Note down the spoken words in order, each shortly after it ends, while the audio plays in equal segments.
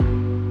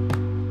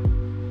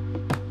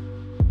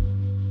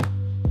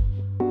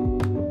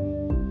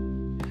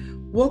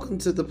Welcome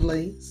to the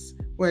place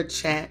where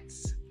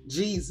chats,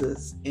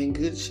 Jesus, and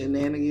good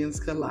shenanigans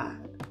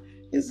collide.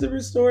 It's the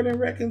Restored and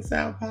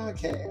Reconciled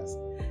podcast,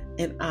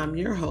 and I'm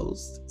your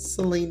host,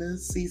 Selena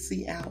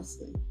C.C.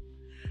 Alson.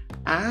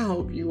 I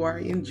hope you are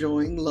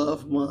enjoying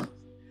Love Month.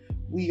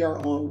 We are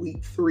on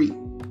week 3,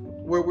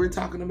 where we're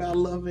talking about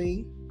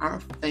loving our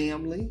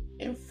family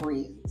and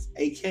friends,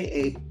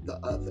 aka the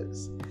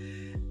others.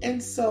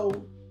 And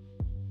so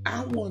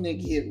I want to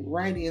get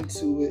right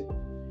into it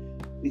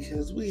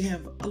because we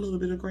have a little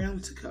bit of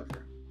ground to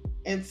cover.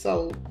 And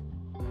so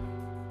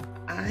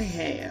I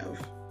have,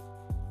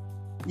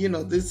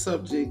 this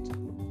subject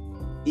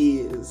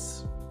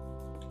is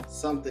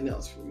something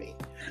else for me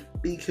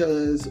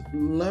because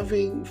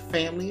loving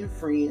family and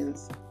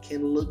friends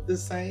can look the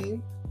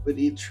same, but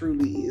it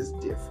truly is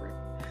different.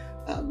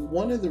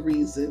 One of the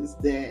reasons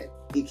that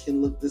it can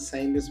look the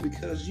same is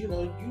because, you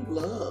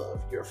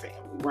love your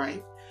family,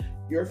 right?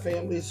 Your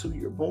family is who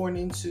you're born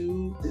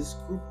into, this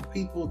group of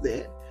people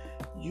that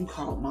you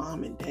call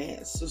mom and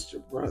dad, sister,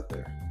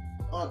 brother,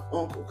 aunt,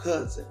 uncle,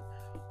 cousin,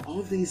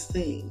 all these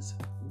things.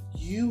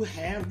 You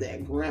have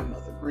that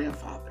grandmother,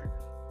 grandfather.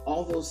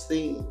 All those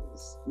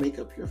things make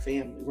up your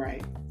family,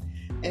 right?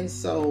 And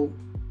so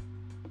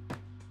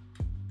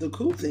the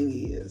cool thing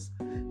is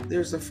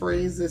there's a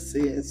phrase that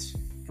says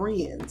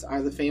friends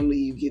are the family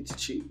you get to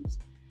choose.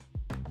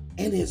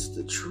 And it's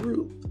the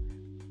truth.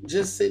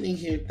 Just sitting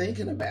here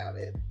thinking about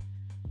it,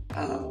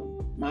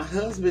 my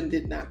husband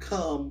did not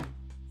come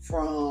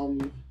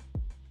from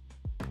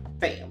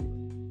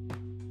family.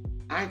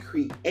 I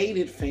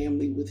created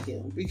family with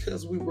him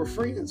because we were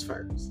friends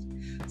first.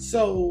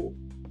 So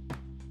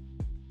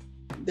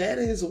that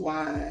is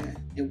why,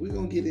 and we're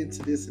going to get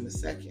into this in a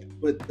second,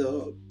 but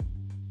the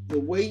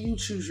way you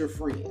choose your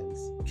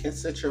friends can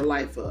set your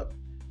life up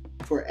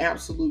for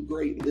absolute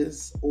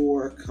greatness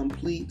or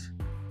complete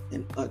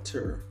and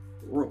utter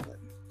ruin.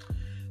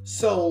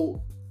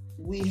 So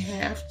we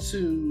have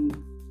to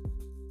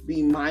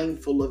be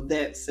mindful of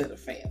that set of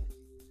family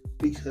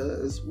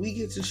because we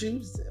get to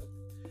choose them,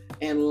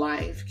 and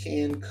life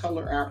can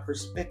color our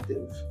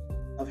perspective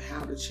of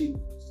how to choose.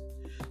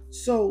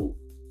 So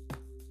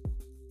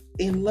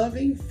in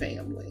loving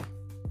family,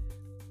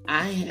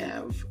 I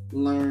have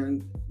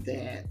learned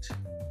that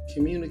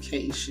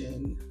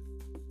communication,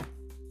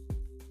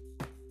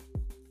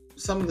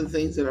 some of the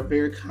things that are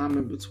very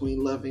common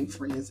between loving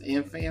friends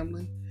and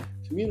family,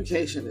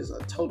 communication is a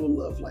total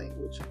love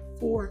language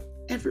for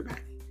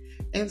everybody.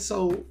 And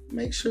so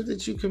make sure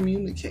that you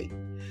communicate.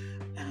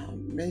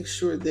 Make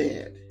sure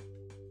that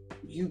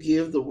you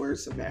give the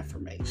words of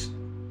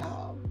affirmation.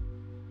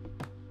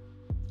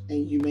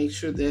 And you make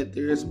sure that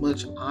there is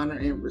much honor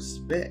and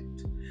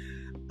respect.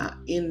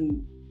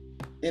 In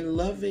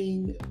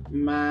loving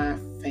my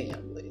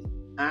family,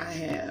 I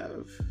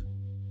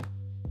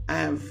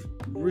have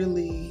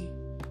really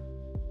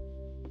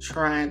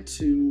tried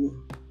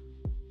to,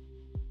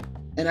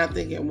 and I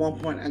think at one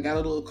point I got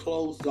a little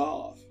closed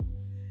off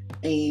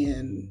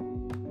and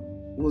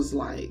was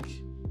like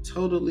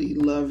totally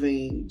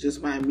loving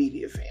just my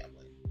immediate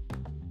family.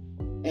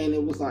 And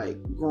it was like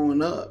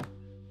growing up,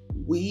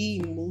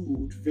 we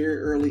moved very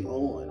early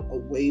on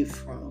away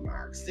from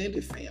our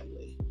extended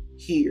family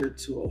here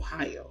to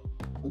Ohio.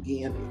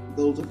 Again,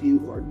 those of you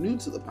who are new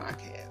to the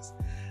podcast,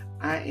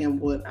 I am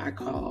what I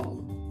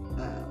call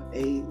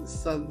a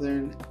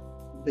Southern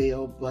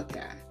Belle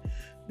Buckeye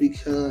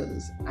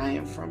because I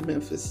am from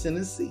Memphis,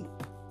 Tennessee.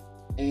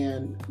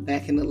 And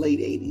back in the late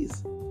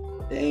 80s,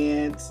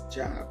 Dad's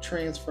job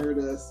transferred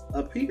us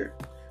up here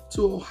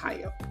to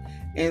Ohio.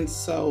 And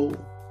so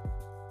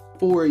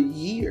for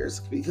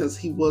years, because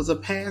he was a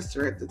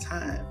pastor at the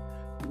time,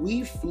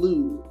 we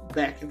flew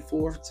back and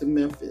forth to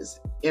Memphis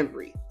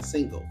every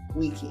single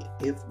weekend.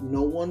 If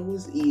no one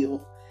was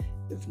ill,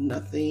 if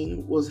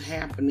nothing was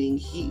happening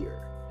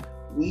here,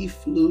 we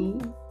flew,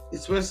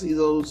 especially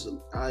those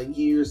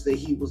years that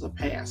he was a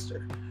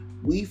pastor,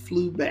 we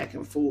flew back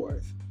and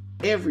forth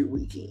every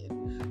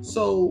weekend.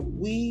 So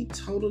we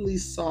totally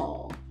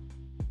saw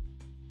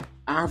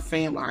our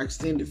family, our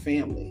extended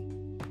family,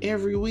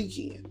 every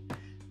weekend.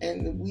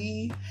 And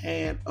we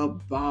had a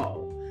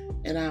ball.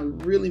 And I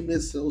really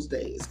miss those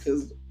days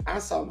because I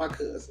saw my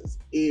cousins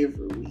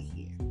every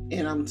weekend.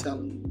 And I'm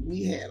telling you,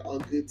 we had a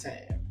good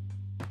time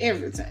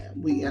every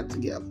time we got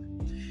together.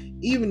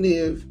 Even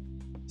if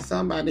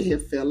somebody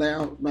had fell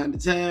out, by the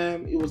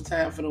time it was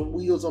time for them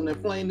wheels on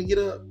that plane to get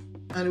up,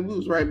 honey, we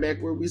was right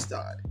back where we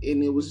started.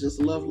 And it was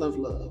just love, love,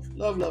 love.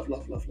 Love, love,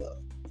 love, love,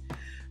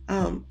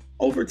 love.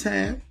 Over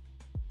time,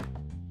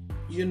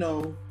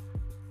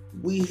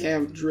 we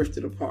have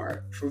drifted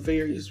apart for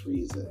various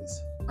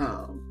reasons.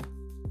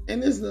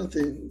 And there's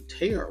nothing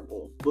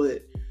terrible,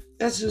 but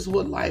that's just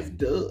what life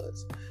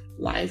does.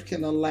 Life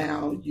can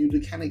allow you to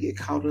kind of get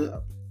caught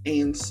up.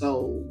 And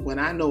so what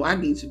I know I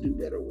need to do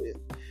better with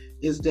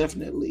is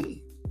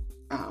definitely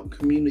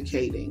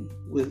communicating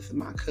with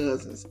my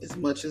cousins as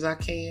much as I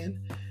can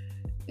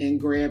and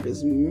grab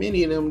as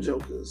many of them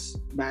jokers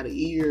by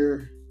the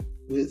ear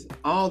with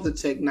all the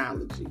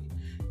technology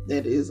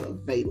that is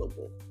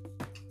available.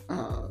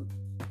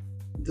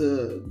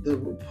 the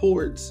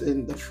reports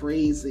and the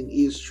phrasing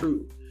is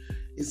true.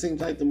 It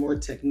seems like the more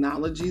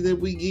technology that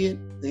we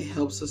get that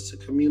helps us to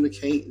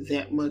communicate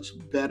that much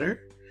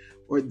better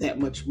or that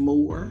much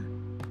more,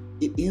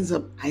 it ends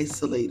up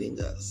isolating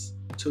us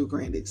to a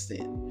great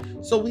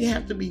extent. So we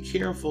have to be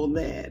careful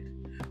that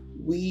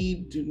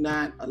we do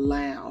not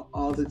allow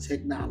all the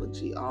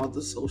technology, all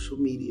the social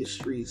media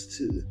streets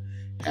to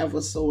have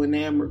us so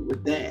enamored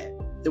with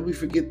that we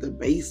forget the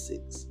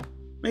basics.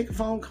 Make a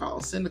phone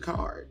call, send a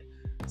card,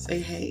 say,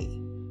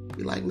 hey,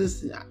 be like,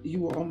 listen,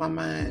 you were on my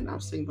mind. I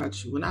was thinking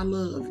about you and I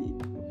love you.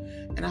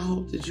 And I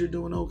hope that you're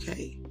doing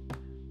okay.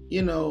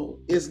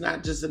 It's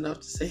not just enough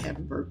to say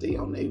happy birthday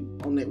on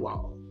their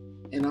wall.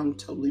 And I'm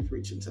totally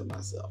preaching to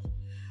myself.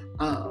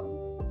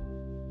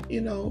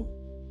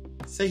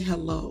 Say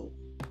hello.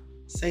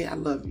 Say I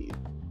love you.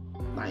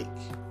 Like,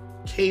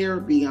 care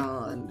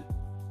beyond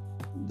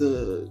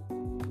the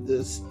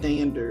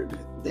standard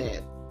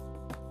that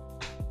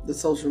the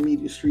social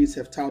media streets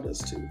have taught us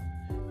to.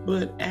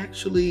 But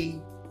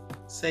actually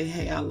say,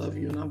 hey, I love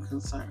you and I'm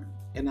concerned.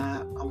 And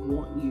I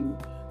want you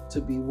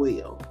to be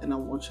well. And I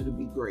want you to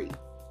be great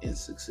and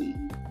succeed.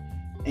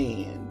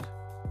 And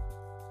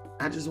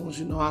I just want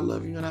you to know I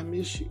love you and I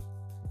miss you.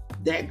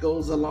 That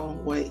goes a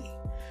long way.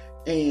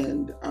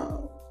 And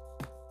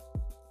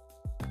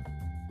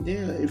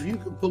if you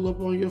could pull up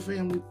on your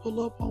family,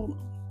 pull up on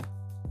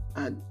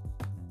them.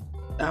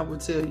 I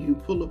would tell you,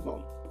 pull up on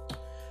them.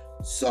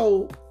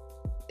 So,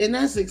 and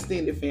that's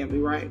extended family,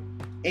 right?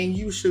 And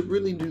you should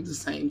really do the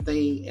same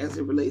thing as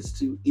it relates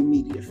to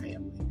immediate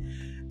family.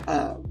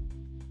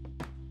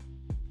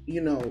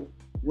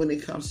 When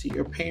it comes to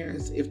your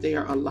parents, if they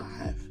are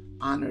alive,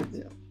 honor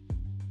them.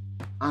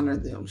 Honor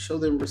them. Show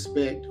them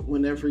respect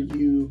whenever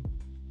you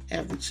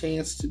have the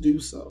chance to do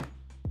so.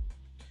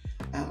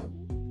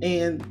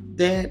 And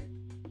that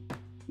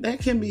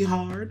can be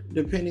hard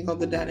depending on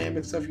the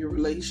dynamics of your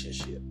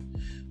relationship.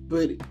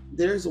 But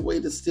there's a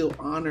way to still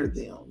honor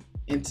them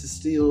and to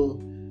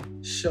still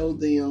show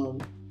them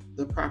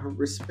the proper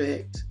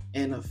respect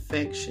and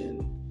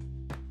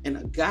affection and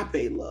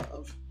agape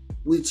love,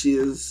 which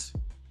is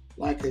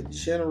like a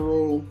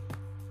general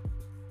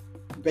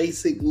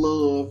basic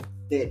love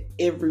that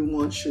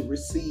everyone should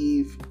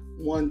receive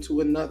one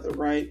to another,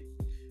 right?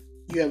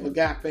 You have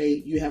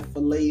agape, you have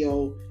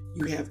phileo,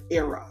 you have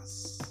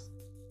eros.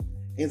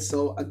 And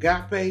so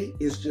agape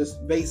is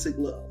just basic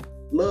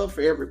love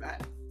for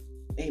everybody.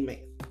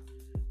 Amen.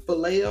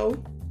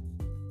 Phileo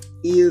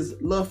is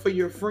love for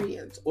your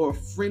friends, or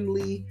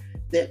friendly,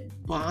 that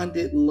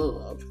bonded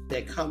love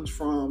that comes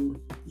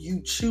from you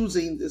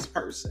choosing this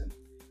person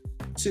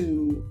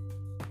to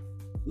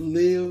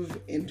live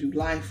and do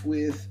life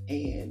with,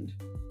 and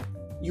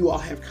you all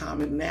have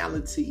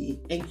commonality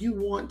and you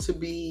want to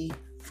be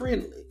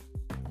friendly.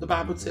 The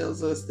Bible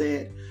tells us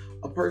that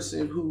a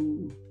person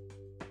who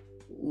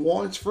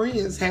wants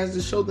friends has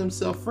to show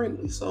themselves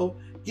friendly. So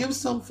give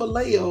some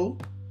phileo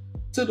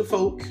to the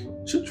folk.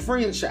 Shoot your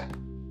friend shot.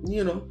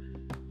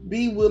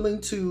 Be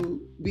willing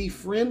to be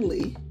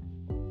friendly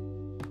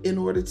in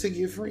order to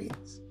get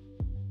friends.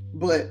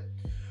 But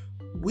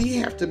we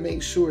have to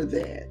make sure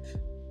that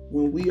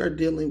when we are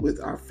dealing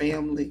with our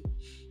family,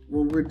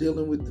 when we're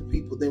dealing with the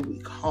people that we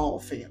call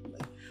family,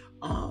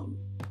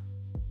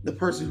 the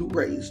person who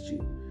raised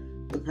you,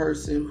 the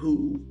person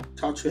who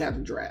taught you how to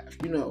drive.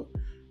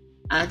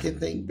 I can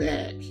think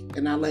back,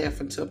 and I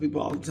laugh and tell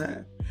people all the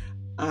time,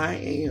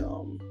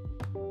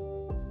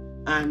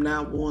 I'm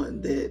not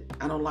one that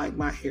I don't like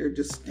my hair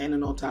just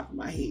standing on top of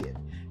my head.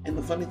 And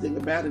the funny thing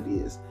about it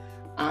is,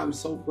 I'm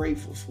so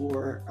grateful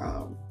for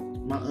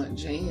my Aunt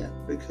Jan,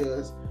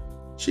 because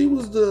she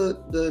was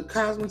the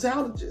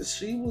cosmetologist.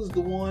 She was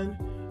the one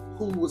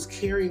who was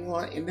carrying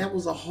on, and that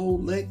was a whole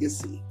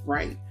legacy,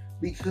 right?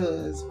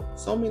 Because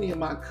so many of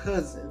my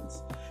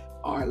cousins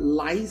are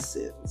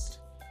licensed,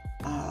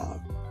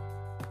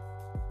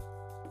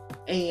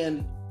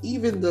 and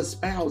even the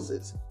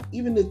spouses,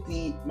 even if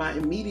my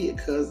immediate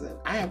cousin,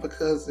 I have a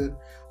cousin,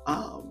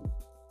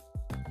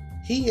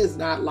 he is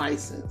not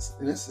licensed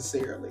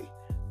necessarily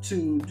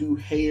to do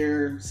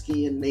hair,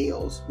 skin,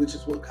 nails, which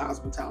is what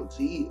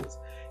cosmetology is.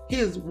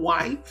 His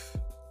wife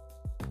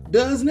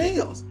does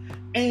nails,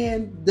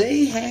 and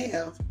they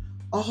have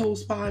a whole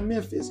spa in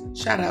Memphis.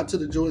 Shout out to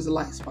the Joys of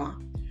Life Spa.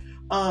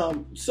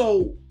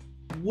 So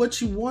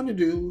what you want to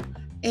do,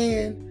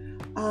 and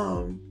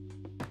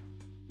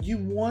you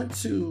want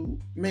to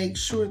make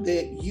sure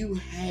that you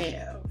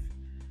have,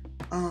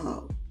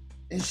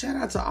 and shout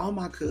out to all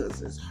my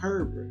cousins,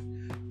 Herbert,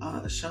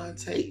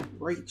 Shantae,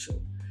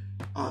 Rachel,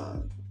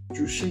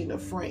 Drushina,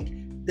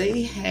 Frank.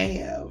 They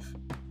have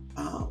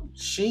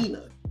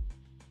Sheena.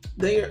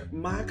 They're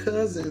my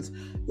cousins.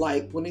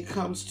 Like, when it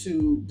comes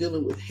to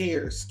dealing with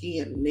hair,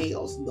 skin,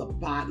 nails, the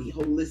body,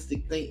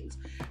 holistic things,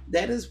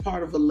 that is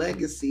part of a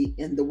legacy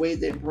in the way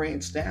that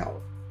branched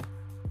out.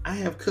 I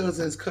have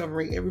cousins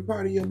covering every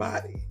part of your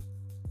body.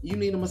 You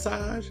need a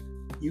massage?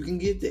 You can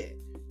get that.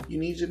 You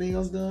need your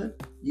nails done?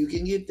 You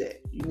can get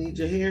that. You need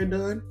your hair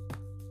done?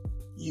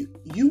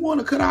 You want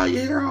to cut all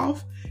your hair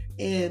off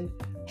and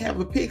have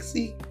a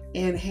pixie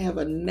and have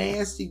a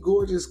nasty,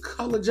 gorgeous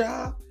color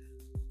job.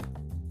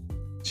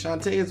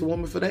 Shantae is the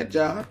woman for that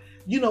job.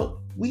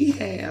 We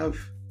have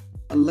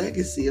a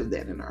legacy of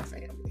that in our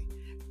family.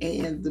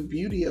 And the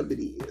beauty of it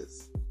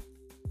is,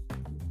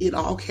 it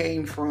all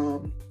came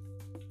from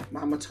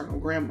my maternal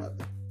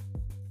grandmother.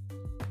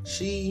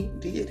 She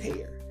did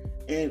hair.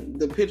 And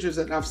the pictures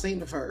that I've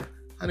seen of her,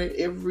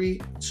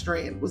 every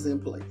strand was in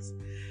place.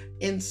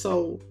 And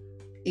so,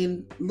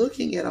 in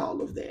looking at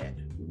all of that,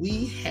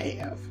 we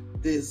have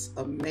this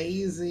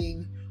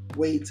amazing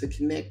way to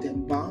connect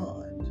and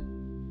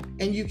bond.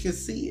 And you can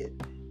see it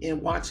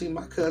in watching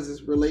my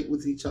cousins relate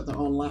with each other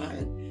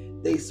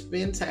online. They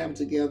spend time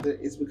together.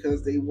 It's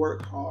because they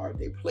work hard,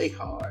 they play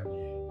hard,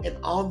 and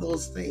all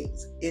those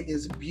things. It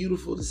is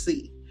beautiful to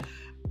see.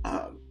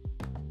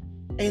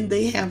 And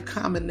they have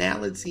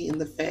commonality in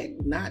the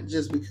fact, not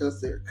just because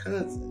they're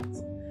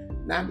cousins,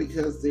 not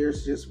because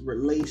there's just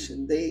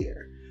relation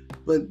there,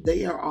 but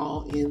they are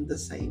all in the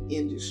same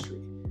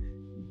industry.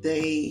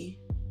 They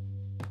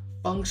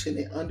function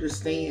and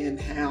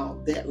understand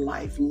how that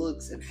life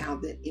looks and how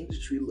that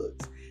industry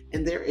looks,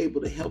 and they're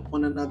able to help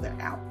one another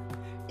out.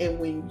 And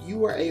when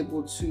you are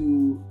able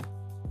to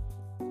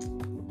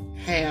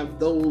have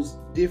those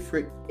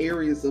different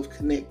areas of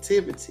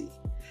connectivity,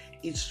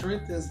 it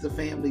strengthens the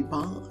family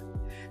bond.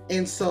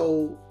 And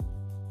so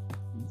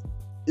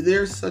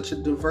there's such a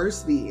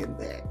diversity in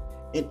that,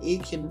 and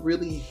it can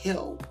really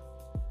help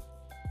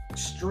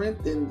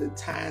strengthen the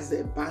ties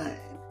that bind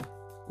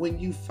when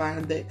you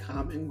find that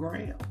common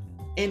ground.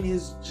 And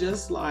it's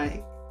just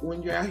like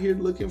when you're out here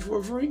looking for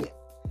a friend.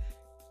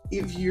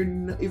 If you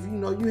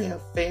know you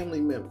have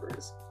family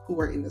members who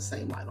are in the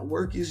same line of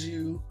work as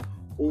you,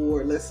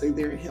 or let's say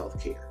they're in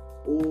healthcare,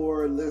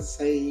 or let's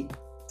say,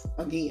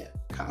 again,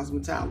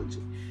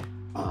 cosmetology,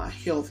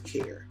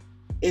 healthcare,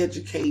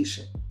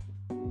 education,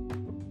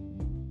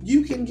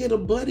 you can get a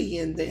buddy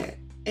in that,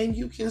 and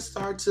you can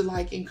start to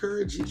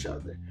encourage each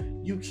other.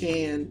 You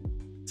can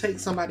take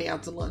somebody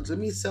out to lunch. Let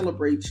me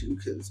celebrate you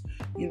because,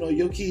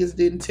 your kids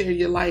didn't tear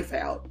your life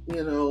out,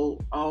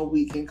 all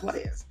week in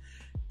class.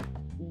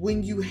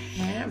 When you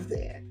have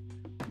that,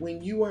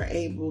 when you are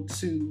able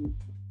to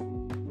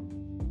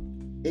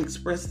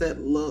express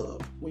that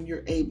love, when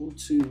you're able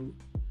to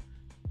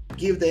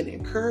give that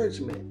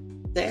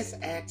encouragement, that's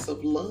acts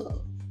of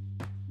love.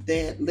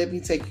 That let me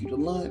take you to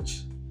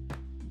lunch,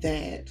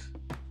 that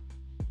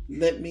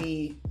let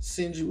me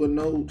send you a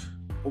note,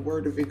 a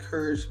word of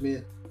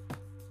encouragement,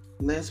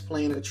 let's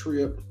plan a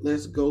trip,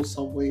 let's go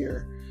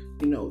somewhere,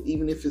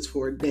 even if it's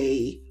for a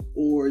day,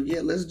 or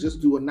let's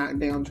just do a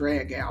knockdown,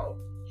 drag out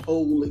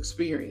whole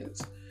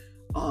experience,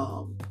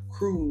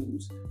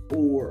 cruise,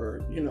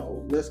 or,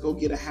 let's go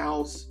get a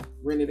house,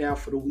 rent it out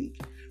for the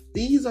week.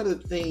 These are the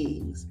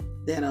things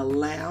that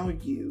allow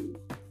you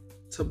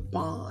to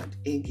bond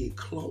and get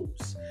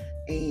close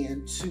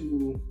and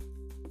to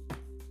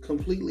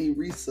completely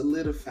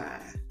re-solidify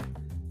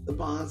the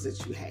bonds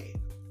that you have.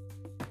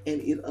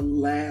 And it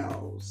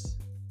allows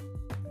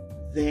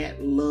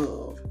that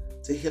love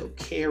to help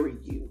carry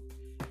you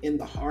in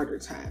the harder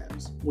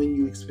times when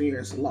you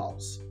experience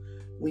loss,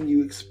 when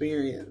you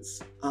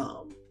experience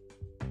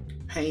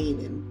pain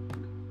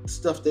and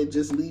stuff that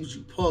just leaves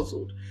you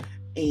puzzled,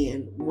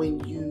 and when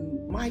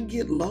you might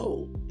get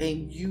low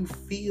and you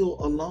feel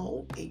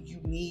alone and you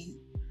need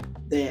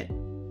that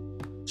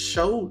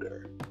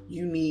shoulder,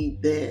 you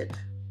need that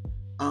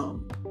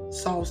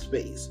soft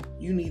space,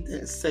 you need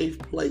that safe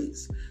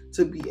place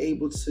to be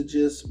able to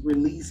just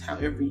release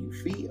however you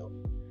feel.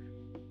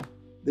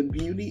 The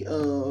beauty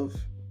of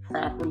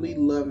properly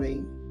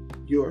loving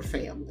your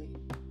family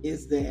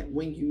is that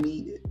when you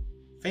need it,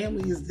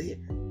 family is there.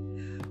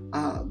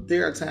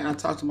 There are times I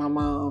talk to my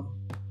mom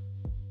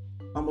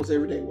almost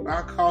every day. When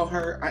I call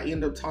her, I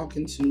end up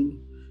talking to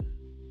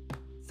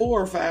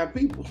 4 or 5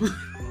 people.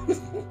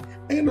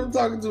 I end up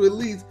talking to at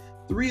least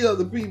 3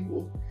 other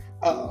people,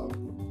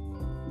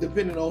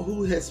 depending on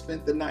who has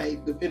spent the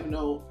night, depending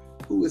on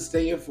who is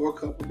staying for a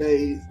couple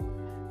days,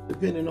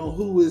 depending on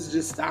who is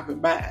just stopping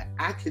by.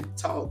 I can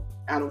talk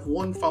out of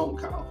one phone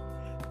call.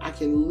 I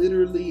can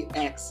literally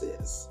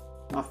access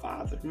my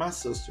father, my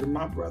sister,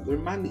 my brother,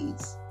 my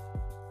niece,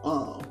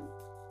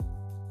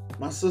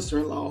 my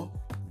sister-in-law,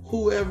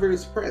 whoever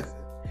is present.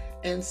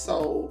 And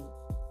so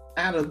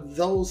out of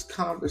those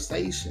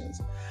conversations,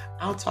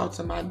 I'll talk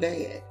to my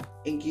dad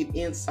and get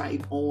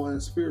insight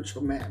on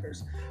spiritual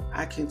matters.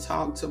 I can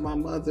talk to my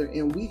mother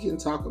and we can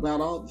talk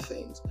about all the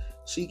things.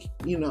 She,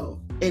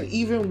 and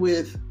even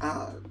with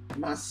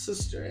my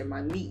sister and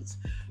my niece,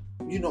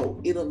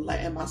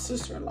 and my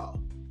sister-in-law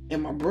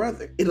and my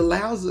brother, it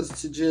allows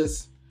us to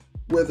just,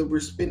 whether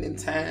we're spending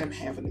time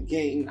having a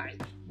game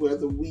night,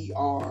 whether we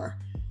are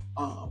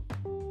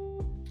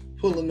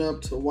pulling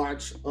up to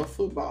watch a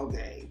football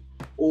game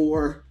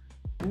or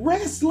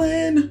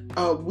wrestling,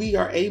 we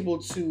are able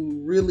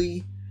to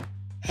really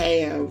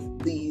have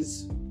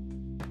these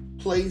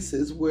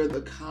places where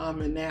the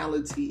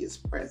commonality is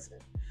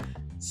present,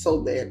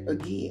 so that,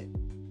 again,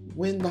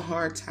 when the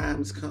hard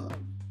times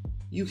come,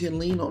 you can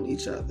lean on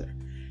each other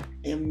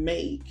and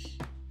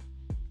make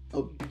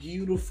a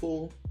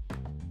beautiful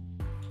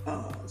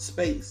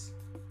space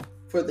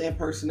for that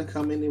person to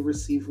come in and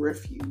receive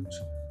refuge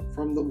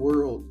from the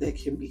world that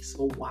can be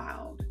so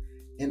wild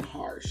and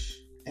harsh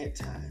at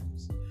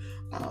times.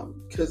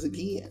 Because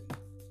again,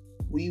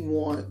 we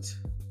want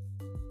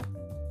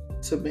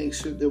to make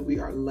sure that we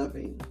are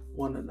loving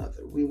one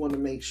another. We want to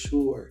make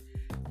sure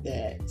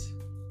that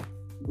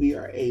we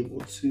are able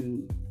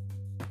to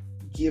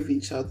give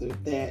each other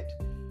that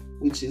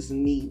which is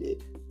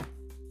needed,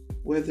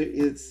 whether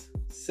it's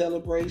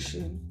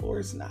celebration or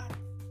it's not.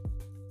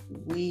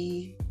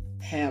 We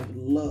have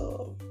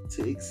love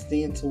to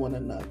extend to one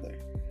another,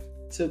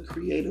 to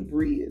create a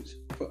bridge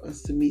for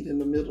us to meet in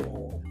the middle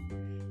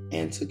on,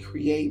 and to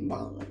create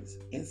bonds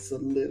and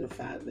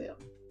solidify them.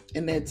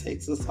 And that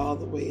takes us all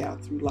the way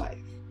out through life,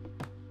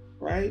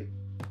 right?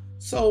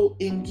 So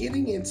in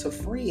getting into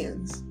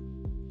friends,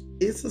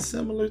 it's a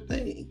similar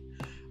thing.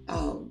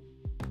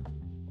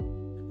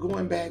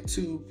 Going back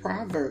to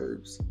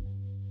Proverbs,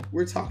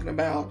 we're talking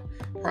about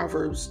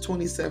Proverbs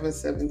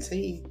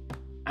 27:17,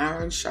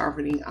 iron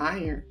sharpening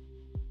iron,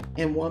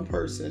 and one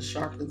person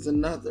sharpens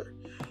another.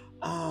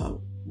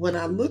 When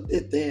I looked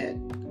at that,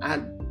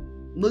 I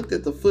looked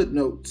at the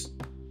footnotes.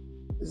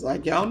 It's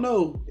like, y'all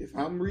know, if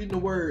I'm reading a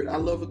word, I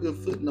love a good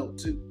footnote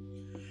too.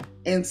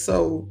 And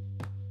so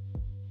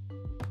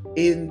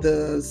in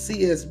the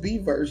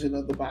CSB version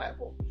of the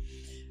Bible,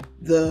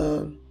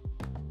 the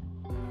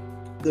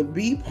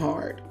B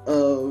part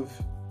of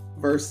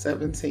verse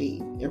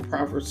 17 in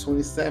Proverbs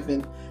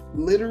 27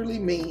 literally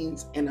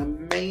means, and a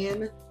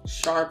man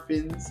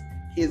sharpens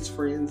his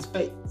friend's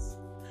face.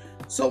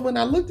 So when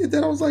I looked at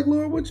that, I was like,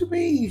 Lord, what you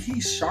mean? He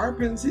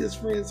sharpens his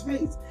friend's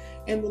face.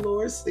 And the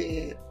Lord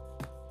said,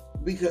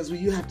 because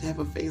you have to have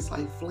a face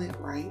like flint,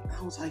 right?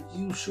 I was like,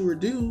 you sure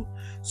do.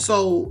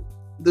 So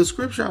the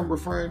scripture I'm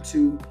referring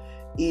to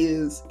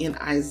is in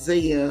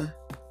Isaiah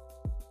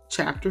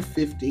chapter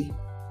 50,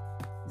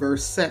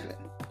 verse 7.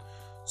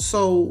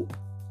 So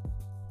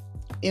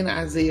in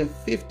Isaiah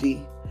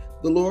 50,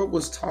 the Lord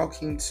was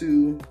talking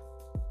to,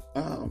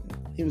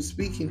 he was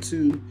speaking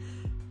to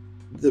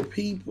the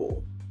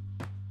people.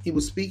 He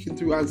was speaking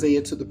through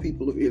Isaiah to the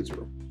people of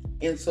Israel.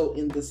 And so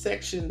in the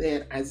section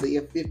that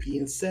Isaiah 50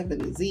 and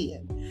 7 is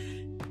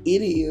in,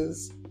 it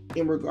is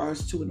in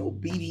regards to an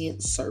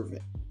obedient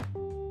servant.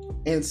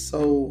 And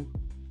so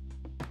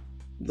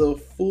the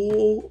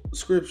full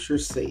scripture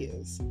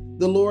says,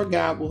 the Lord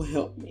God will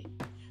help me.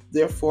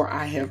 Therefore,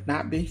 I have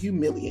not been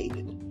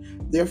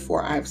humiliated.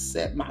 Therefore, I've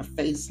set my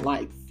face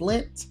like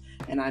flint,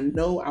 and I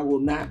know I will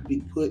not be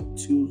put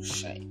to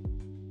shame.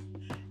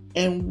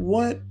 And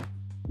what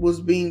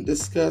was being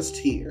discussed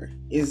here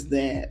is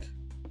that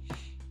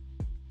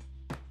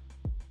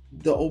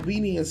the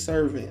obedient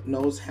servant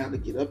knows how to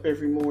get up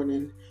every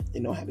morning. They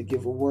know how to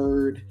give a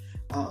word.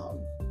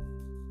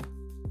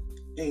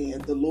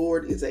 And the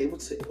Lord is able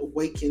to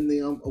awaken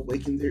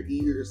their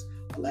ears,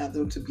 allow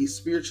them to be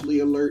spiritually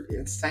alert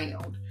and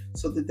sound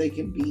so that they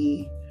can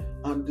be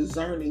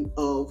discerning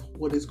of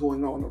what is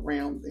going on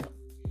around them.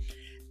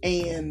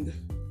 And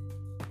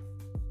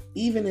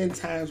even in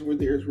times where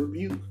there is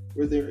rebuke,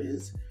 where there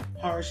is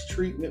harsh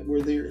treatment,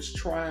 where there is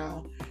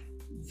trial,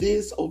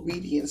 this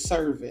obedient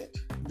servant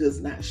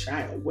does not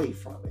shy away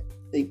from it.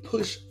 They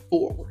push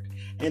forward,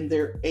 and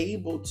they're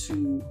able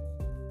to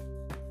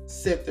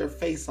set their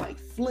face like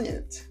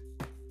flint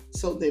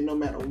so that no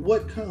matter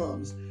what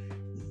comes,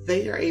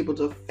 they are able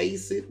to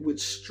face it with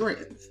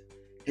strength,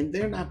 and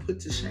they're not put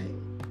to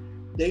shame.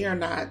 They are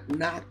not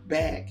knocked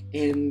back,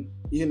 and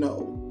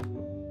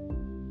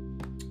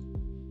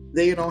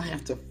they don't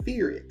have to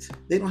fear it.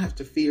 They don't have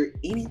to fear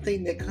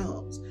anything that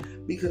comes,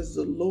 because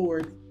the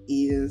Lord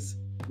is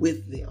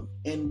with them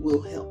and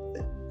will help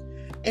them.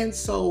 And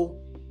so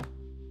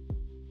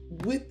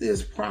with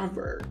this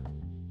proverb,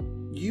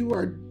 you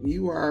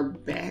are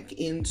back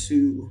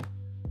into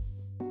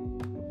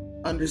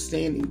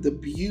understanding the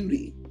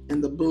beauty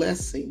and the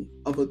blessing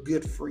of a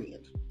good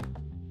friend.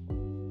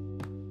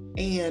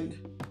 And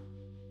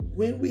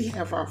when we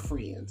have our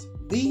friends,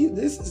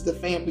 this is the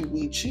family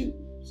we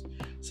choose.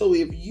 So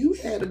if you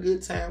had a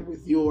good time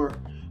with your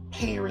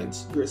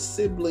parents, your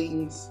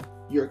siblings,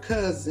 your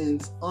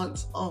cousins,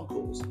 aunts,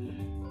 uncles,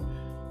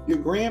 your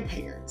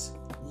grandparents,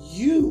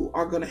 you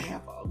are going to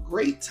have a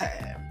great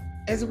time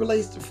as it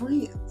relates to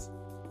friends.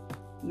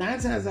 9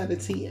 times out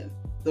of 10,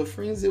 the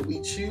friends that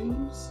we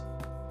choose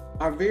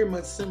are very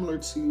much similar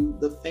to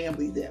the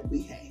family that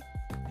we have.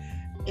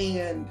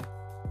 And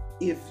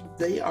if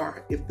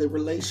the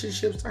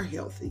relationships are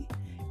healthy,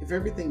 if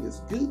everything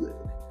is good,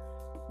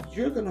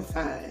 you're going to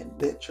find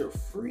that your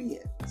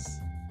friends,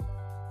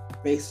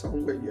 based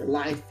on where your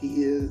life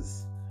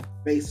is,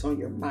 based on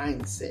your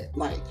mindset,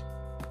 like,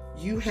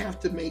 you have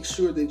to make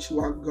sure that you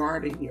are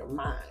guarding your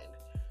mind,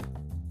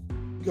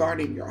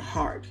 guarding your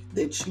heart,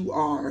 that you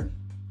are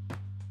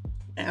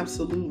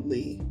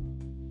absolutely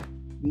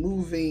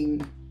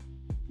moving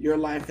your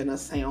life in a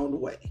sound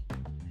way.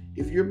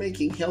 If you're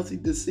making healthy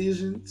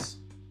decisions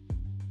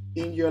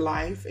in your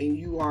life and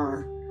you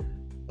are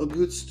a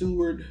good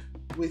steward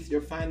with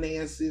your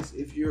finances,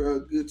 if you're a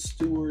good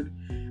steward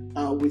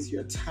with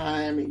your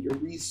time and your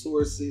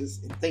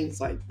resources and things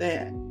like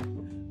that,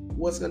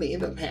 what's going to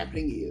end up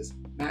happening is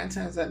 9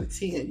 times out of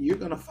 10, you're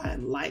going to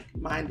find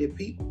like-minded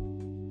people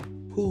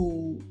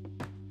who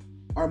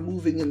are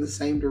moving in the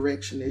same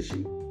direction as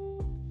you.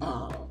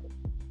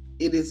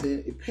 It is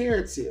an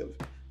imperative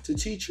to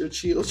teach your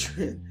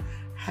children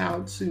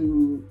how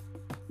to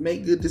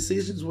make good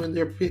decisions when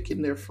they're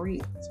picking their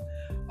friends.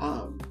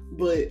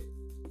 But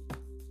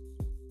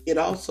it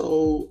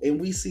also,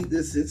 and we see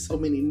this in so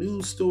many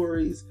news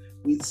stories,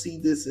 we see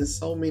this in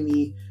so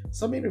many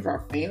of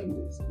our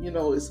families.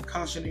 It's a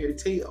cautionary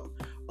tale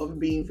of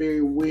being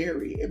very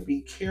wary and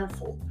be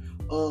careful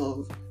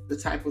of the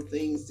type of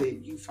things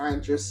that you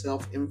find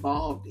yourself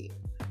involved in,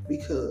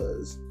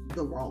 because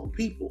the wrong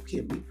people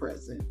can be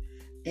present.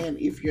 And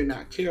if you're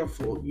not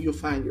careful, you'll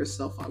find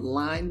yourself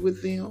aligned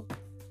with them,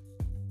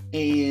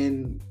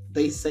 and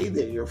they say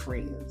they're your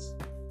friends,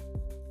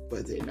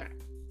 but they're not.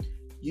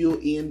 You'll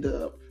end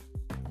up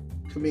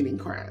committing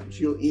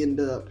crimes. You'll end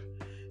up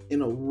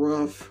in a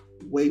rough,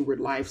 wayward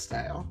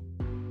lifestyle.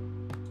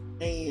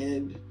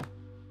 And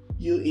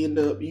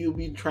you'll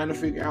be trying to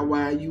figure out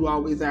why you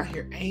always out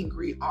here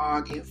angry,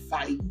 arguing,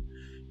 fighting,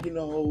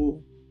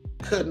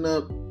 cutting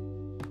up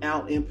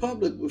out in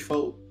public with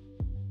folk.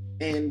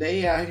 And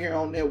they out here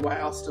on that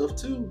wild stuff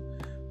too.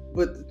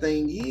 But the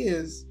thing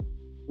is,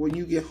 when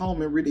you get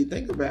home and really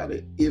think about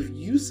it, if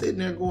you sitting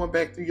there going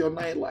back through your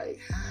night like,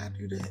 how I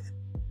do that?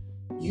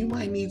 You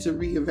might need to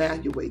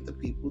reevaluate the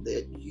people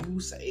that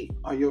you say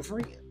are your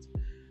friends.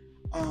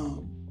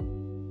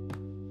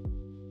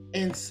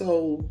 And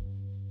so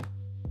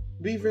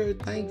be very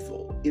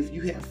thankful if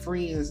you have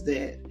friends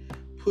that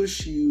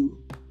push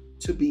you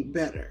to be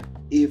better.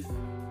 If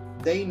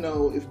they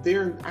know,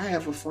 I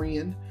have a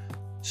friend,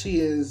 she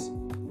is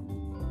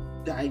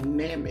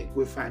dynamic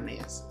with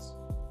finances.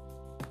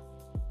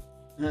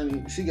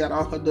 Honey, she got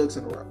all her ducks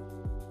in a row.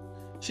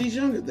 She's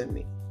younger than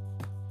me,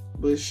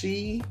 but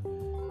she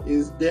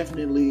is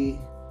definitely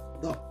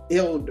the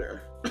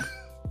elder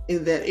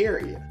in that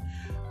area.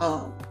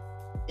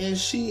 And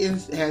she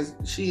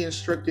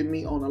instructed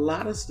me on a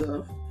lot of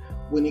stuff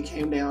when it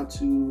came down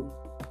to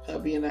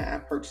hubby and I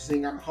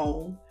purchasing our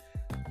home.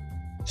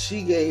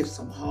 She gave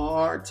some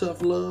hard,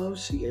 tough love.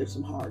 She gave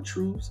some hard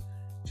truths.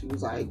 She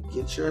was like,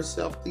 get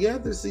yourself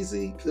together,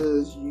 Cece,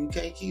 because you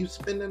can't keep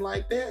spending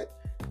like that.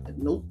 And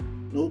nope.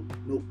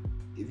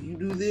 If you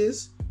do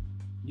this,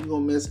 you're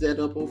going to mess that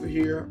up over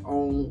here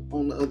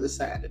on the other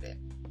side of that.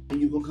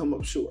 And you're going to come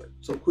up short.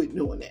 So quit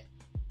doing that.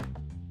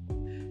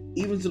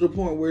 Even to the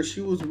point where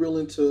she was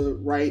willing to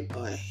write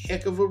a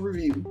heck of a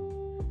review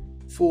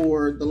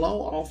for the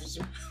loan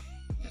officer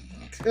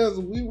because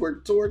we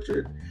were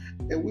tortured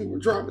and we were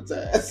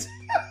traumatized.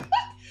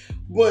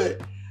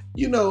 But,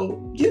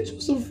 get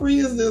you some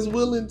friends that's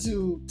willing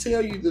to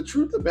tell you the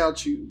truth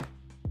about you,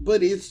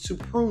 but it's to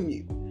prune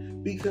you.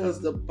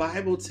 Because the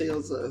Bible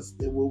tells us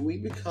that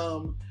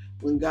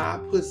when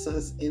God puts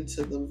us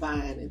into the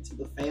vine, into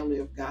the family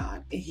of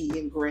God, and He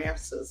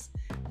engrafts us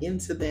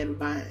into that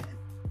vine,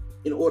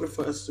 in order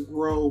for us to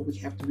grow, we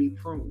have to be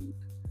pruned.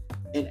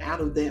 And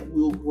out of that,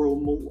 we'll grow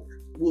more,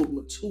 we'll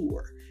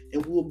mature,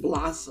 and we'll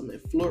blossom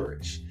and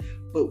flourish.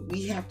 But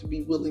we have to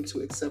be willing to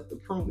accept the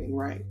pruning,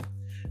 right?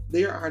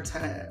 There are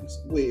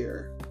times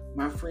where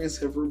my friends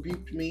have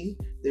rebuked me.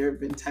 There have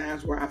been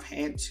times where I've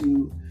had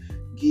to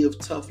give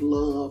tough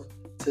love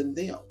to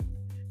them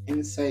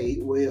and say,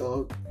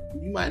 well,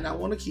 you might not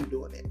want to keep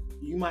doing it.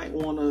 You might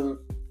want to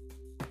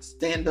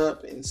stand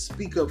up and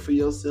speak up for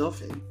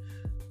yourself and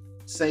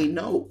say,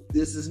 no,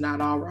 this is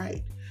not all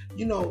right.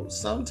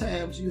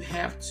 Sometimes you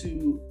have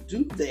to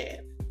do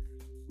that,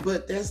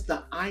 but that's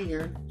the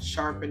iron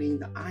sharpening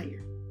the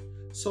iron.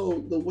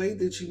 So the way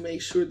that you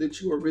make sure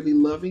that you are really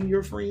loving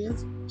your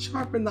friends,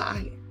 sharpen the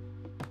iron.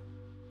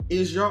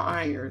 Is your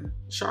iron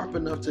sharp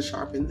enough to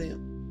sharpen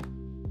them?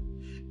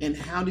 And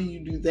how do you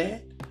do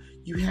that?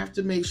 You have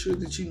to make sure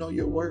that you know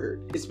your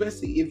word,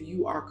 especially if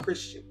you are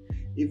Christian.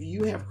 If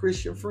you have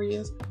Christian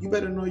friends, you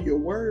better know your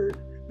word,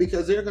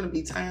 because there are going to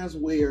be times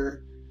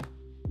where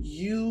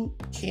you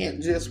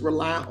can't just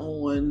rely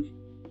on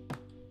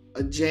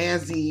a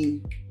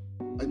jazzy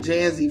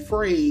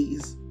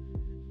phrase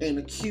and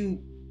a cute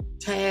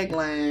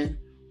tagline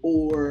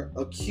or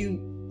a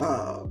cute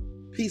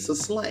piece of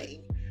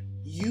slang.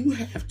 You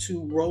have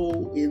to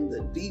roll in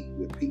the deep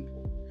with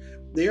people.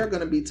 There are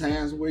going to be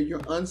times where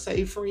your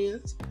unsaved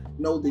friends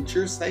know that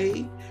you're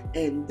saved,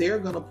 and they're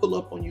going to pull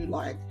up on you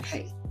like,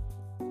 hey,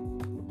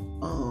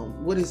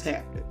 what is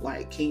happening?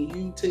 Like, can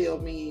you tell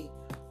me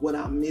what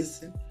I'm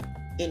missing?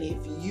 And if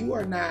you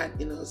are not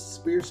in a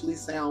spiritually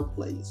sound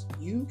place,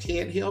 you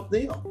can't help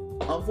them.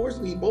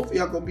 Unfortunately, both of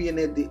y'all going to be in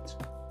that ditch.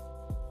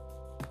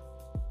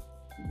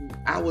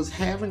 I was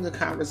having a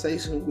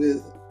conversation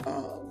with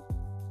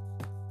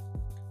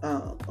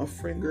a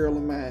friend girl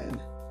of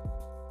mine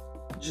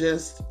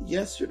just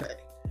yesterday,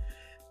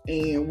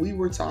 and we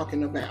were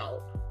talking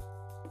about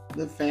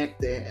the fact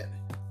that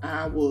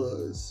I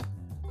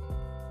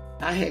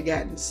had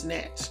gotten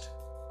snatched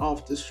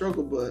off the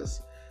struggle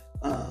bus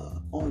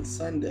on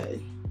Sunday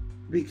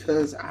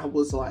because I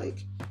was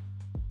like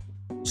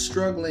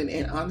struggling,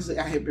 and honestly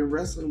I had been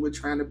wrestling with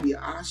trying to be an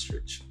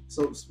ostrich,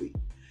 so to speak,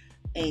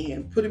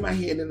 and putting my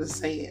head in the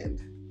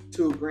sand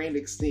to a grand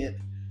extent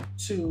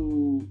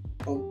to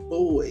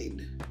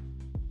avoid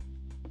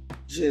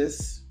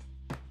just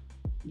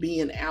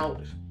being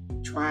out,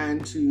 trying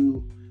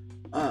to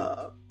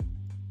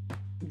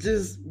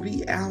just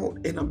be out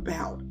and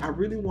about. I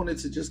really wanted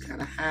to just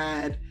kind of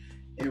hide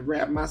and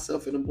wrap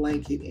myself in a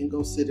blanket and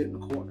go sit in the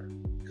corner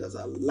because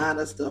a lot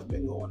of stuff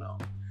been going on.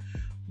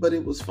 But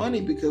it was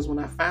funny because when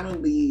I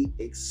finally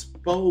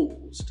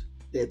exposed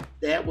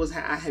that was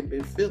how I had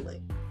been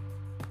feeling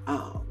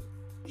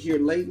here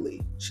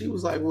lately, she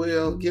was like,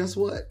 well, guess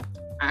what?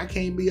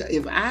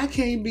 If I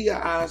can't be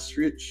an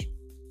ostrich,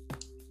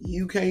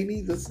 you can't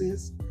either,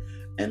 sis.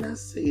 And I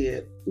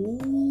said,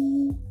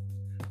 ooh,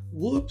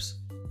 whoops.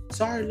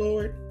 Sorry,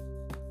 Lord.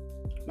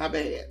 My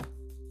bad.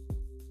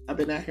 I've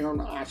been out here on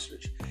the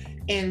ostrich.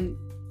 And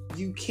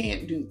you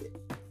can't do that.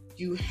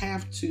 You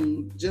have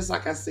to, just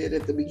like I said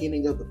at the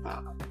beginning of the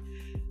pod,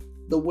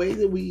 the way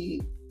that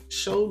we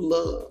show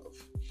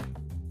love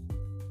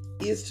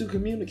is to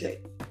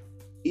communicate.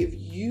 If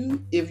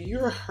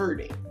you're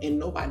hurting and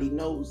nobody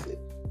knows it,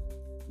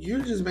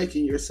 you're just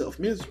making yourself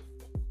miserable.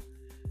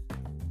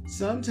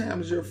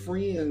 Sometimes your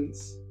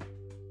friends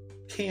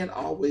can't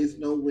always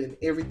know when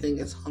everything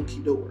is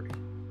hunky-dory.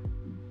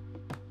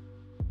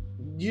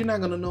 You're not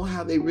going to know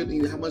how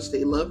much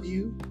they love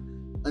you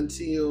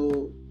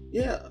until,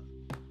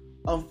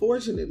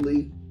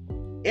 unfortunately,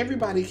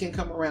 everybody can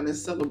come around and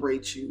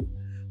celebrate you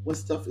when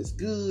stuff is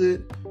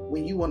good,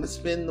 when you want to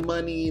spend the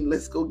money,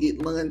 let's go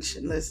get lunch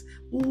and let's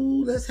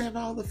have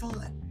all the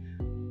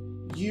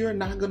fun. You're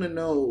not going to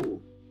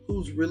know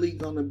who's really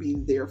going to be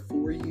there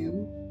for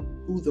you,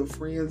 who the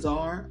friends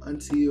are,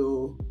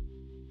 until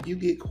you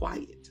get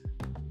quiet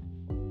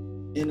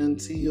and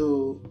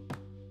until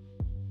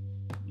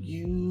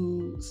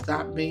you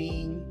stop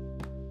being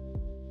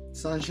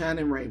sunshine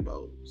and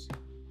rainbows,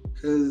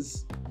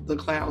 because the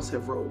clouds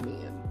have rolled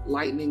in,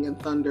 lightning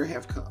and thunder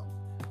have come,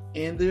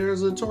 and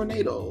there's a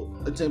tornado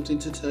attempting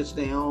to touch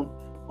down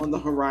on the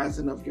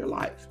horizon of your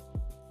life.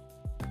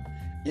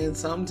 And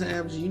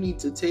sometimes you need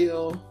to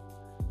tell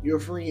your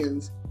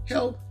friends,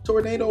 help,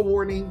 tornado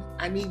warning,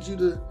 I need you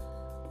to,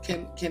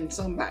 can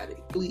somebody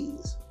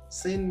please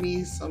send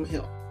me some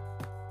help.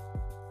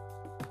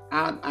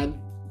 I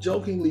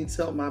jokingly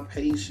tell my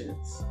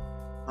patients,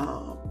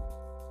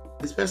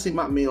 especially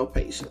my male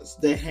patients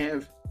that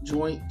have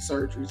joint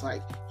surgeries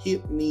like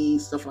hip, knee,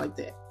 stuff like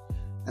that.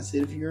 I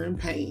said, if you're in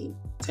pain,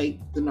 take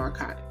the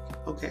narcotic,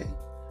 okay?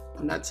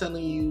 I'm not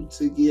telling you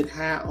to get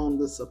high on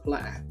the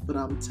supply, but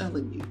I'm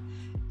telling you,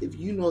 if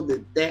you know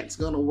that that's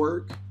going to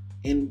work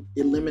and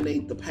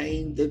eliminate the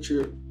pain that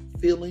you're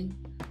feeling,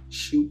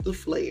 shoot the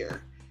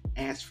flare,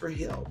 ask for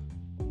help,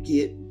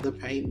 get the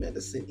pain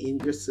medicine in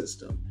your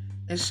system,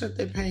 and shut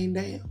that pain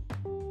down.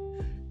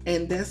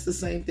 And that's the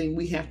same thing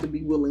we have to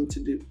be willing to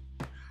do.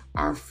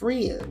 Our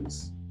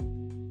friends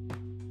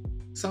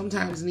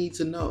sometimes need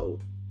to know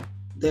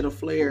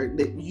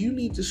that you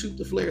need to shoot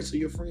the flare so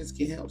your friends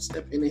can help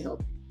step in and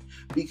help you.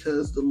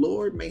 Because the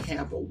Lord may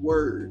have a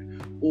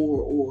word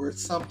or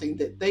something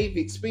that they've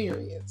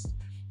experienced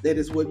that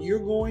is what you're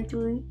going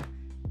through,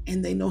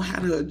 and they know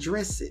how to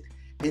address it.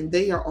 And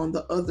they are on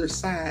the other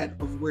side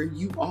of where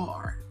you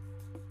are.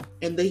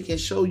 And they can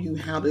show you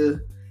how to,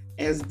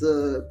 as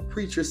the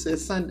preacher said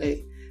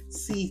Sunday,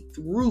 see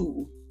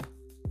through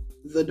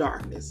the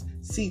darkness,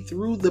 see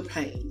through the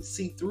pain,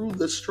 see through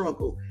the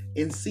struggle,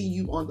 and see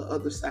you on the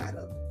other side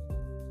of it.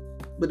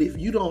 But if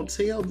you don't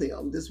tell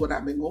them, this is what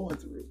I've been going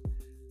through,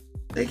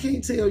 they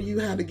can't tell you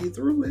how to get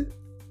through it.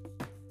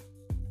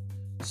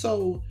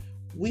 So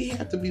we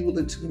have to be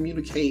willing to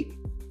communicate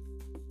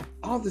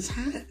all the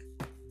time.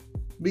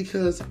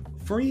 Because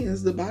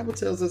friends, the Bible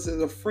tells us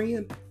that a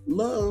friend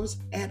loves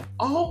at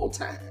all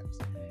times.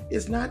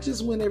 It's not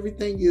just when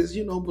everything is,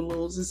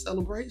 balloons and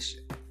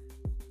celebration.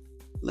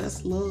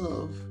 Let's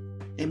love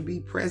and be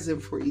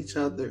present for each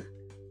other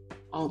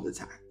all the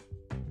time.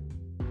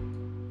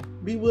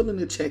 Be willing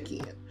to check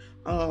in.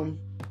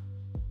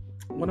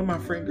 One of my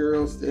friend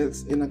girls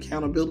that's an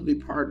accountability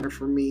partner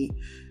for me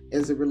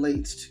as it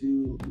relates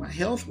to my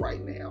health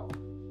right now.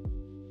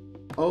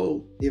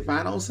 Oh, if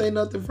I don't say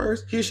nothing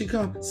first, here she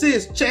comes.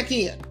 Sis, check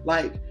in.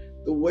 Like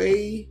the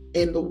way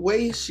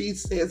she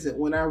says it,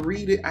 when I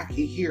read it, I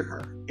can hear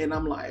her. And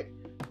I'm like,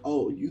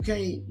 oh, you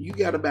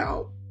got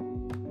about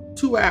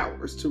 2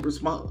 hours to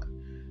respond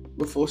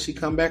before she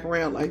come back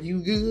around like, you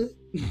good?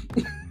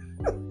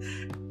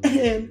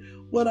 And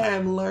what I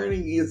am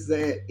learning is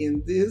that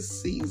in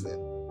this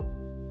season,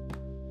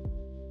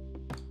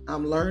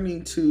 I'm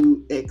learning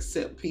to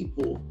accept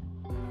people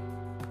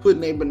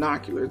putting their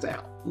binoculars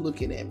out,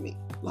 looking at me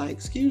like,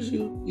 excuse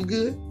you, you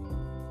good?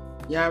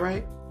 You all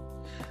right?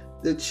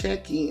 The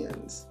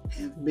check-ins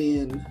have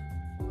been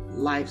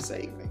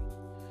life-saving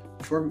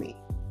for me,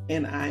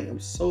 and I am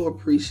so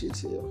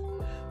appreciative.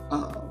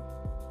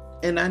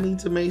 And I need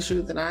to make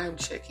sure that I am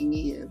checking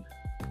in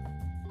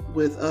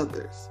with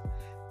others.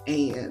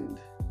 And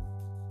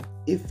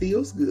It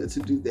feels good to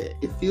do that.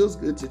 It feels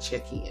good to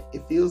check in.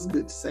 It feels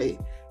good to say,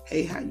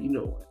 hey, how you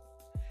doing?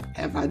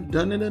 Have I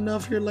done it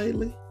enough here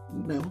lately?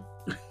 No.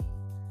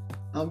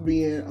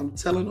 I'm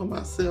telling on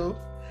myself,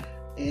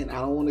 and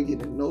I don't want to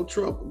get in no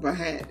trouble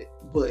behind it.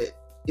 But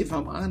if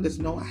I'm honest,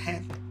 no, I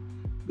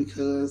haven't,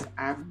 because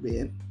I've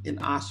been in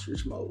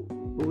ostrich mode.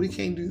 But we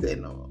can't do that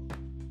no more.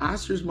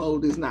 Ostrich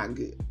mode is not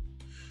good.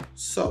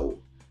 So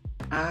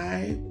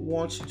I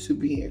want you to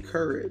be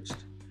encouraged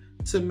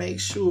to make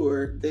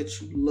sure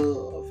that you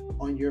love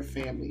on your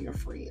family and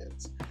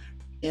friends,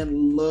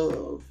 and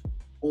love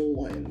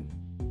on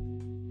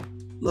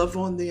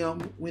them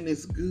when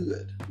it's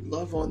good.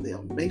 Love on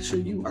them. Make sure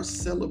you are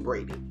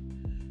celebrating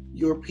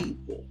your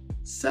people.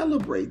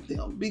 Celebrate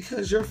them,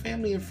 because your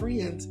family and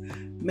friends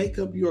make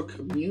up your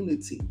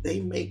community. They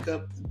make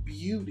up the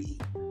beauty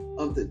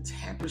of the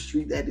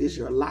tapestry that is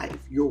your life.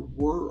 Your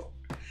world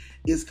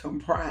is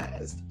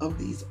comprised of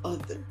these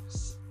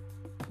others,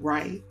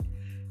 right?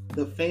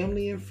 The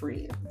family and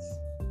friends,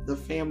 the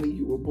family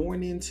you were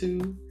born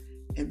into,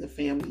 and the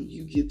family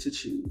you get to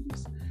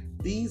choose.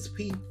 These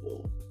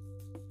people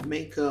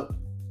make up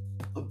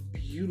a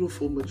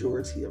beautiful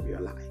majority of your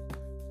life.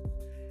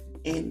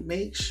 And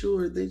make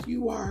sure that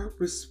you are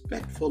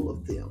respectful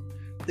of them,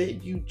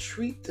 that you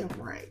treat them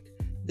right,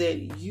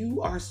 that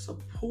you are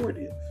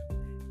supportive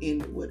in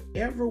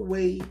whatever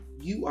way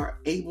you are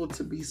able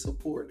to be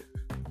supportive.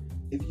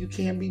 If you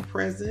can be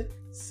present,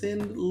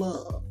 send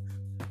love,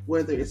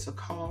 whether it's a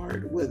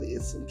card, whether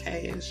it's some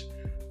cash,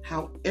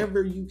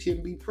 however you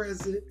can be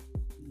present,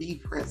 be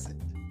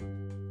present.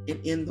 And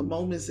in the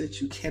moments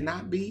that you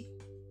cannot be,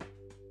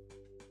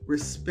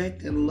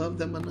 respect and love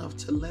them enough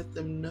to let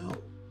them know,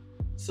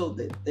 so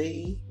that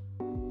they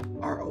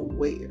are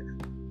aware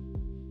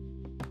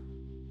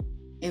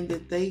and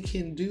that they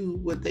can do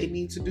what they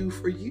need to do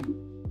for you,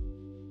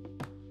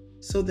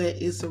 so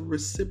that it's a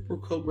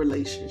reciprocal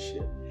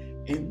relationship,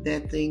 and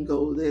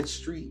that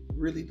street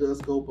really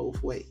does go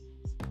both ways.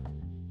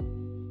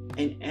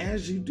 And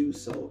as you do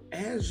so,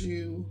 as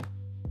you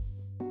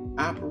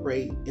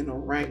operate in a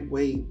right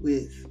way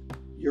with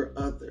your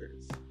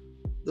others,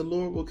 the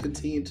Lord will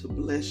continue to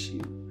bless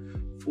you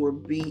for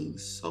being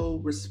so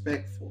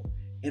respectful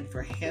and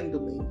for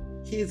handling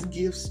His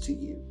gifts to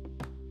you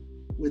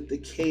with the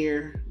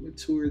care,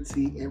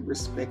 maturity, and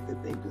respect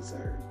that they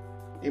deserve.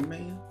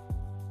 Amen?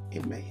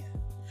 Amen.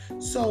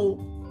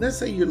 So let's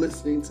say you're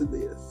listening to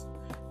this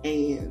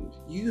and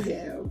you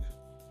have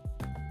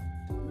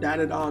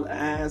dotted all the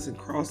I's and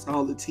crossed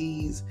all the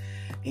T's,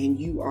 and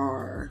you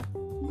are,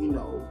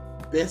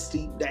 best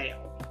deep down,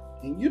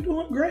 and you're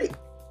doing great.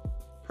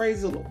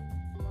 Praise the Lord.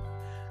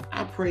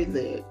 I pray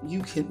that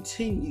you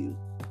continue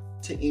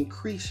to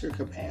increase your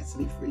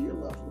capacity for your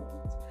loved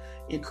ones.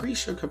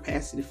 Increase your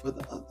capacity for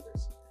the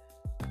others.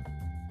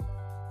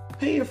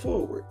 Pay it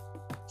forward.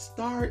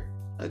 Start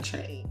a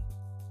chain.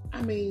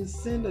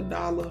 Send $1,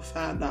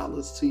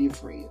 $5 to your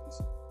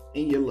friends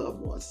and your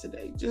loved ones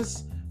today.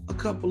 Just a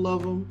couple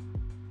of them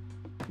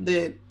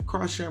that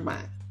cross your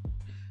mind.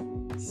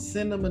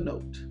 Send them a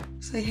note.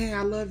 Say, hey,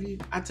 I love you.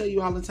 I tell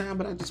you all the time,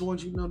 but I just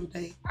want you to know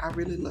today, I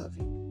really love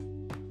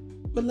you.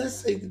 But let's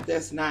say that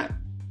that's not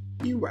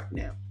you right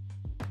now.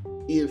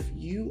 If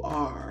you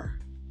are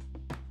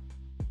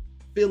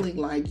feeling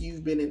like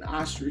you've been in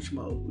ostrich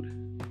mode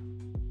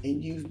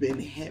and you've been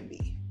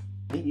heavy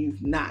and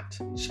you've not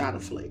shot a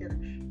flare,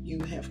 you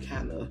have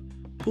kind of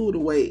pulled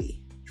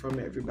away from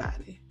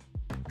everybody,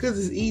 because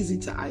it's easy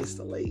to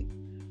isolate,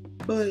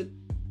 but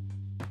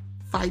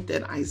fight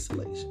that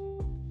isolation.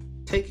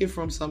 Take it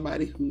from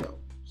somebody who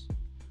knows.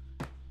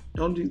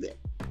 Don't do that.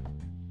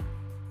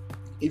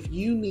 If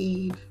you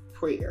need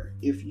prayer,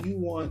 if you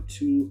want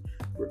to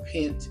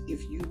repent,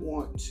 if you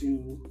want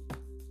to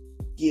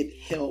get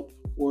help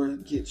or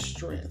get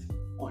strength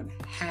on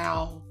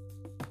how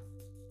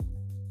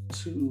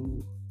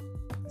to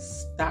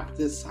stop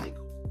this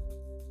cycle,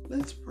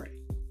 let's pray.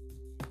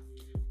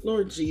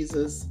 Lord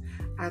Jesus,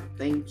 I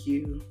thank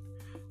you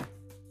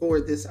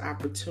for this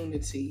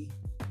opportunity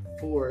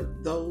for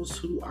those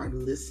who are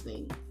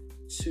listening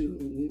to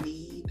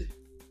need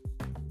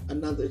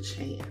another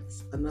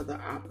chance,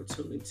 another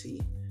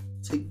opportunity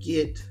to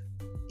get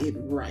it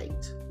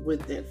right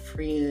with that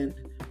friend,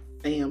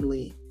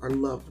 family, or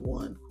loved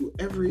one,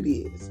 whoever it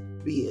is,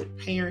 be it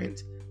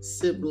parent,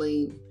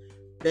 sibling,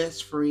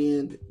 best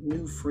friend,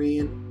 new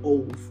friend,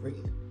 old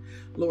friend.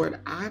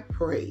 Lord, I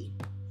pray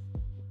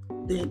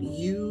that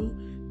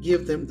you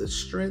give them the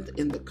strength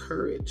and the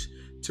courage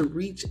to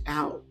reach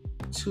out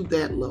to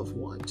that loved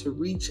one, to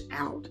reach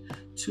out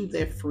to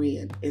that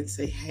friend and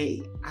say,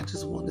 hey, I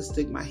just want to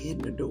stick my head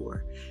in the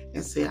door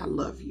and say, I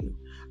love you.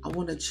 I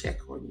want to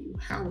check on you.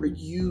 How are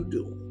you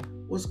doing?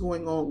 What's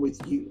going on with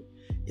you?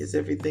 Is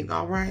everything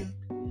all right?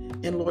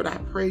 And Lord, I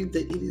pray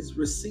that it is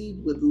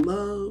received with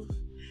love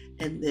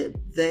and that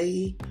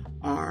they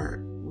are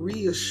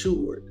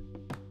reassured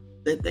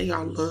that they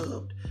are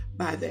loved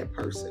by that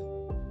person,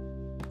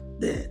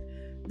 that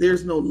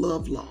there's no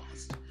love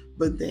lost,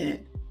 but that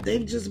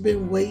they've just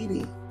been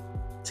waiting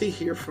to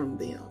hear from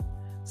them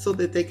so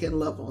that they can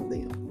love on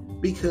them.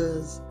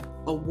 Because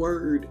A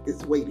word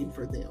is waiting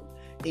for them.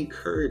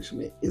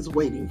 Encouragement is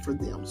waiting for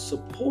them.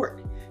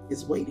 Support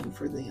is waiting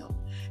for them.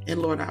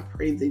 And Lord, I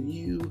pray that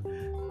you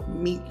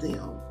meet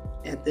them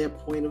at their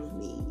point of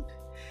need.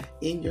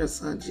 In your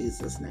Son,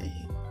 Jesus'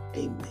 name,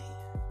 amen.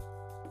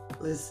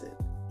 Listen,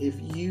 if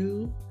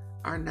you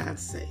are not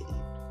saved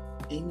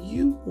and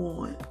you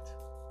want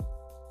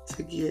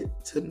to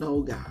get to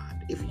know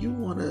God, if you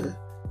want to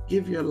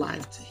give your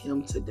life to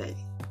Him today,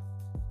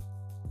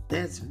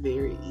 that's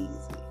very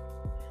easy.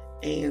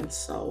 And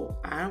so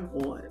I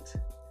want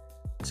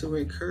to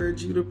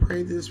encourage you to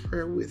pray this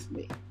prayer with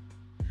me.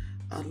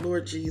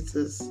 Lord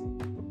Jesus,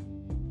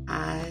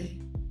 I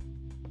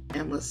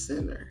am a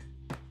sinner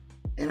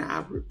and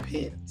I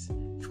repent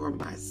for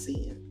my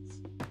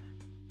sins.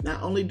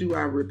 Not only do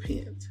I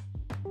repent,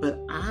 but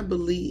I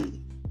believe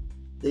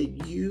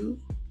that you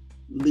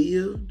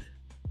lived,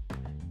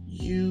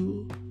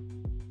 you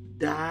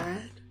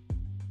died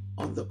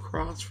on the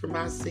cross for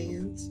my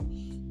sins,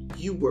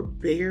 you were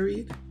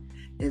buried,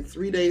 and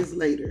 3 days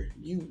later,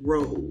 you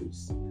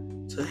rose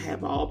to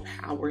have all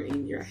power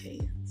in your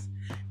hands.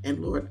 And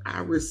Lord,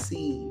 I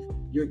receive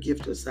your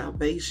gift of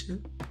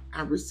salvation.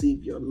 I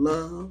receive your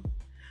love.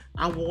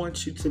 I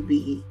want you to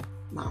be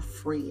my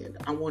friend.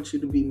 I want you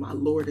to be my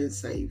Lord and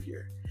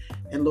Savior.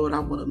 And Lord, I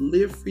want to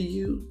live for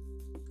you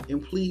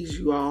and please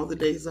you all the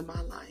days of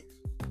my life.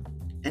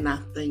 And I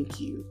thank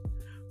you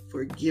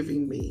for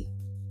giving me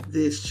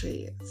this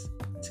chance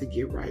to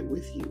get right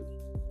with you.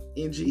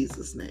 In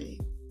Jesus' name,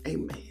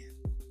 amen.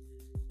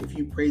 If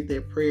you prayed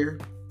that prayer,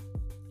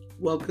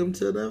 welcome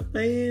to the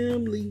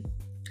family.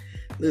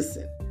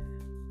 Listen,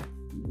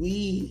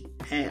 we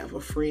have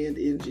a friend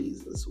in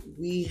Jesus.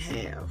 We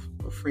have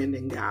a friend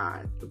in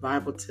God. The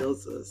Bible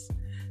tells us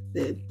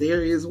that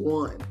there is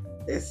one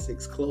that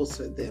sticks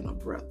closer than a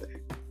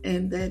brother,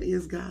 and that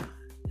is God.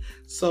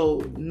 So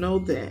know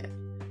that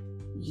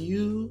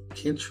you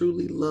can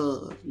truly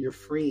love your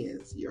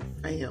friends, your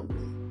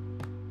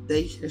family.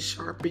 They can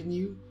sharpen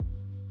you.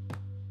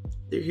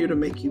 They're here to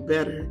make you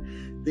better.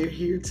 They're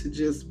here to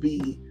just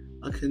be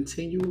a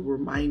continual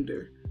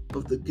reminder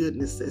of the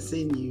goodness that's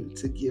in you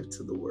to give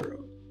to the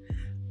world.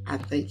 I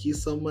thank you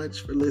so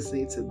much for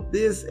listening to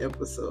this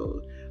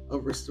episode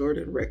of Restored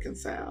and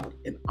Reconciled,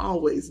 and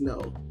always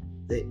know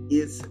that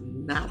it's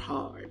not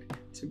hard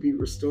to be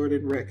restored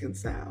and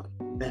reconciled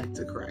back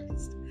to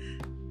Christ.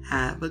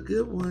 Have a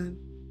good one.